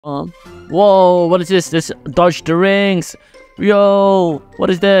Um, Whoa, what is this? This dodge the rings. Yo,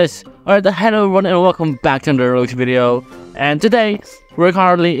 what is this? Alright, hello everyone and welcome back to another Roblox video. And today, we're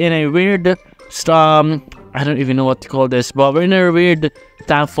currently in a weird, I don't even know what to call this, but we're in a weird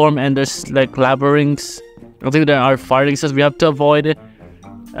platform and there's like lava rings. I think there are fire rings we have to avoid.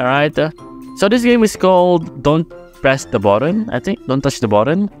 Alright, so this game is called Don't Press the Button, I think. Don't touch the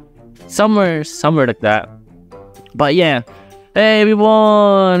button. Somewhere like that. But yeah. Hey, we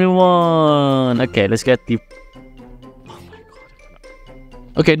won! Okay, let's get the... Oh my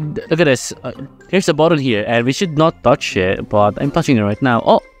god. Okay, look at this. Here's the button here, and we should not touch it, but I'm touching it right now.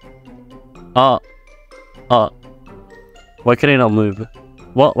 Oh! Why can I not move?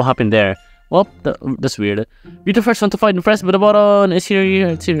 What happened there? Well, that's weird. You're the first one to find and press the button. It's here,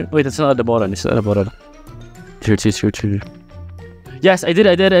 it's here. Wait, that's not the button. It's not the button. Here. Yes, I did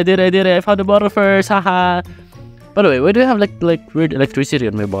it. I found the button first. Haha. By the way, why do I have like weird electricity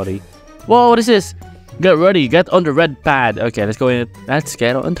on my body? Whoa, what is this? Get ready, get on the red pad. Okay, let's go in. Let's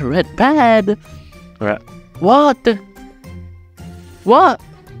get on the red pad. Alright. What?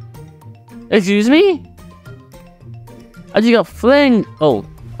 Excuse me? I just got fling.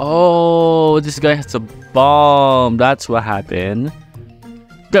 Oh, this guy has a bomb. That's what happened.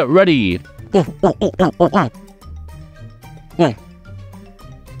 Get ready.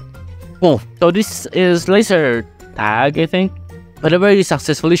 So this is laser tag, I think. Whenever you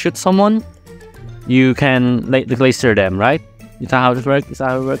successfully shoot someone, you can laser them, right? Is that how it works?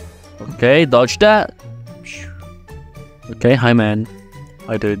 Okay, dodge that. Okay, hi man.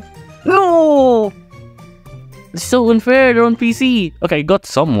 Hi dude. No! It's so unfair, they're on PC. Okay, got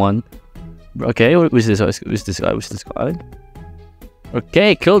someone. Okay, who's this guy?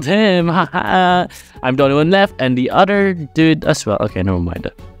 Okay, killed him. Haha. I'm the only one left, and the other dude as well. Okay, never mind.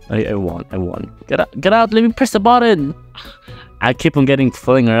 I won. Get out, let me press the button. I keep on getting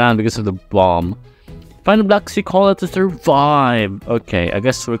fling around because of the bomb. Find a black sea cola to survive. Okay, I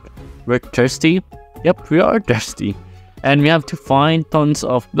guess we're thirsty. Yep, we are thirsty. And we have to find tons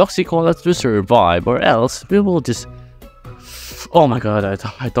of black sea cola to survive, or else we will just... Oh my god, I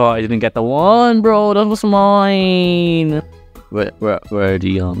thought I didn't get the one, bro. That was mine. Where are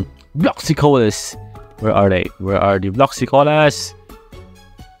the black sea colas? Where are they? Where are the black sea colas?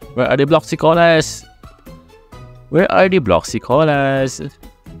 Where are the Bloxy Colas? Where are the Bloxy Colas?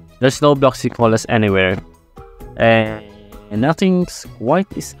 There's no Bloxy Colas anywhere. And nothing's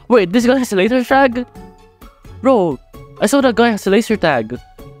quite is... Wait, this guy has a laser tag? Bro, I saw that guy has a laser tag.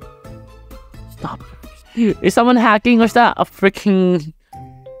 Stop. Is someone hacking or is that a freaking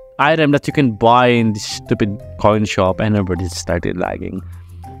item that you can buy in this stupid coin shop? And everybody started lagging.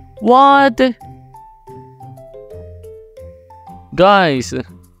 What? Guys.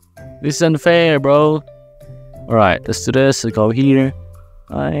 This is unfair, bro. Alright, let's do this. Let's go here.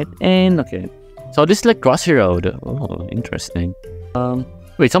 Alright, and okay. So this is like Crossy Road. Oh, interesting.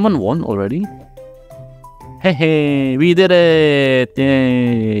 Wait, someone won already? Hey, we did it!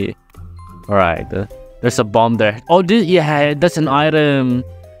 Yay! Alright, there's a bomb there. Oh, yeah, that's an item.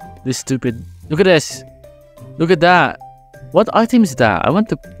 This stupid. Look at this. Look at that. What item is that? I want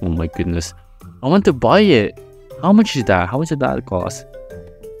to. Oh my goodness. I want to buy it. How much is that? How much did that cost?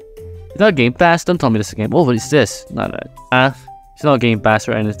 Is that a Game Pass? Don't tell me this is a game. Oh, what is this? Not that. It's not a Game Pass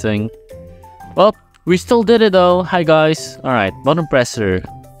or anything. Well, we still did it though. Hi guys. Alright, button presser.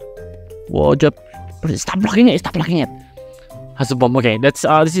 Whoa, stop blocking it. Stop blocking it. Has a bomb. Okay, that's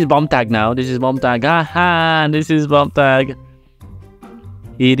this is bomb tag now. This is bomb tag. Haha, this is bomb tag.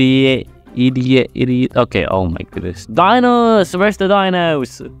 Idiot. Okay, oh my goodness. Dinos! Where's the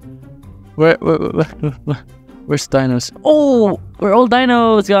dinos? Where's dinos? Oh, we're all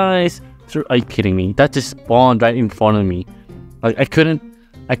dinos, guys. Are you kidding me? That just spawned right in front of me. Like I can't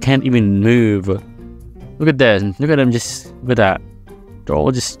even move. Look at that. Look at them. Look at that. They're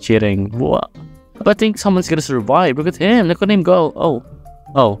all just cheating. What? But I think someone's gonna survive. Look at him. Look at him go.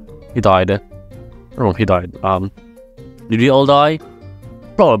 Oh, he died. Oh, he died. Did we all die?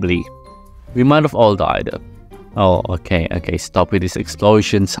 Probably. We might have all died. Oh, okay. Stop with these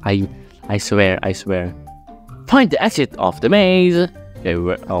explosions. I swear. Find the exit of the maze. Okay,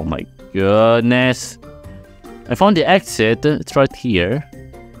 oh my goodness. I found the exit. It's right here.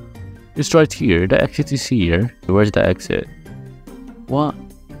 The exit is here. Where's the exit? What?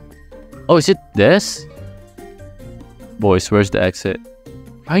 Oh, is it this? Boys, where's the exit?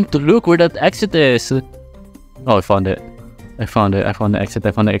 Trying to look where that exit is. Oh, I found it. I found the exit.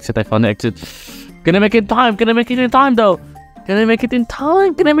 Can I make it in time? Though? Can I make it in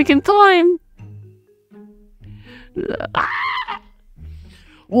time?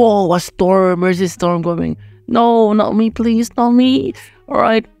 Whoa, a storm. Where's this storm going? No, not me, please, not me.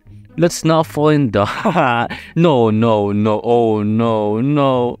 Alright, let's not fall in the... No, no, no, oh no,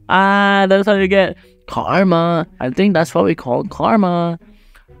 no. That's how you get karma. I think that's what we call karma.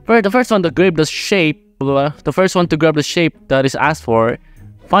 The first one to grab the shape, the first one to grab the shape that is asked for,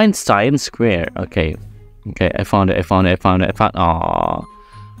 find sign square. Okay, I found it, Aww.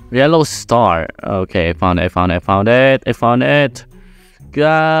 Yellow star. Okay, I found it.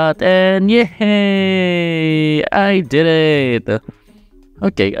 God, and yay! I did it.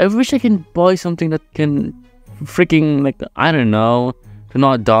 Okay, I wish I can buy something that can freaking, like, I don't know, to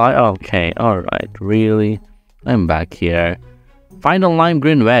not die. Okay, alright, really? I'm back here. Find a lime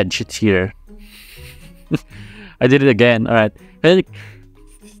green wedge, it's here. I did it again, alright.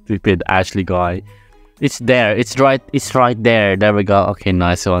 Stupid Ashley guy. It's there, it's right there. There we go. Okay,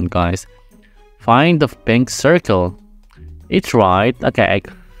 nice one, guys. Find the pink circle. It's right. Okay.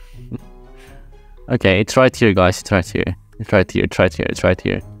 Okay, it's right here, guys. It's right here. It's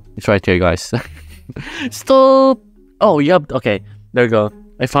right here, guys. Stop! Oh, yep. Okay, there we go.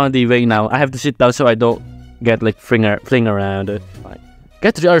 I found the way now. I have to sit down so I don't get like fling around. Right.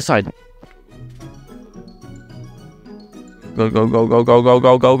 Get to the other side. Go.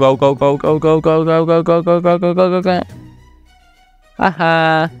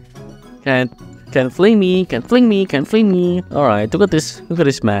 Haha. Can't fling me. Alright, look at this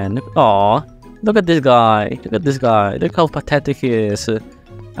man. Aw. Look at this guy. Look how pathetic he is.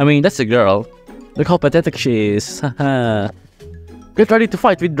 I mean, that's a girl. Look how pathetic she is. Haha. Get ready to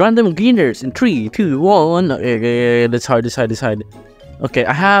fight with random gainers in 3, 2, 1. Let's hide. Okay,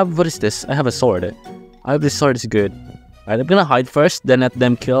 I have... What is this? I have a sword. I hope this sword is good. Alright, I'm gonna hide first, then let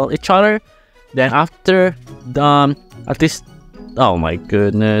them kill each other. Then after... at least... Oh my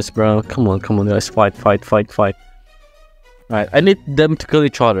goodness, bro. Come on, guys. Fight. Alright, I need them to kill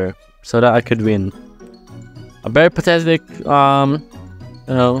each other so that I could win. A very pathetic, very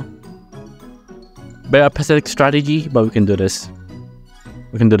pathetic strategy, but we can do this.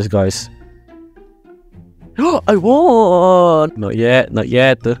 Guys. I won! Not yet.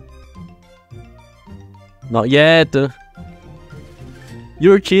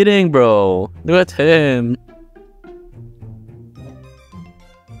 You're cheating, bro. Look at him.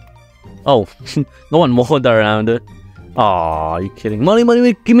 Oh, no one mowed around. Aw, you kidding?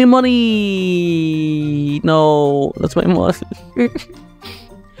 Money, give me money! No, that's my money.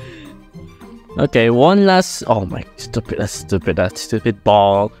 Okay, one last... Oh my, that stupid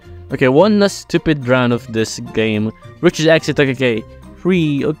ball. Okay, one last stupid round of this game. Which is exit, okay.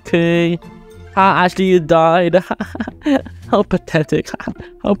 3, okay. Ashley, you died. How pathetic.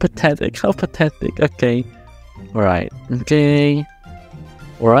 Okay. Alright, okay.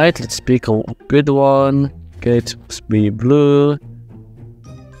 Alright, let's pick a good one. Okay, it must be blue.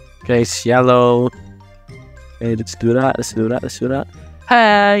 Okay, it's yellow. Okay, let's do that.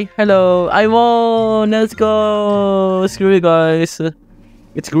 Hey, hello, I won! Let's go! Screw you guys.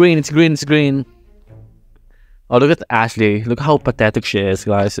 It's green. Oh, look at Ashley. Look how pathetic she is,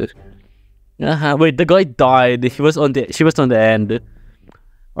 guys. Wait, the guy died. She was on the end.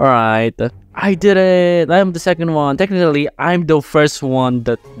 Alright. I did it. I'm the second one. Technically, I'm the first one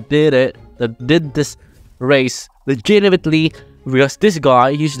that did it. That did this race legitimately, because this guy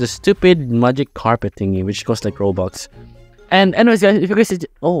used the stupid magic carpet thingy, which costs like Robux. And anyways, guys, if you guys...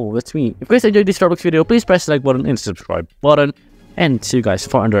 Oh, that's me. If you guys enjoyed this Roblox video, please press the like button and subscribe button. And see you guys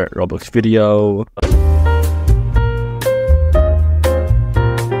for another Roblox video.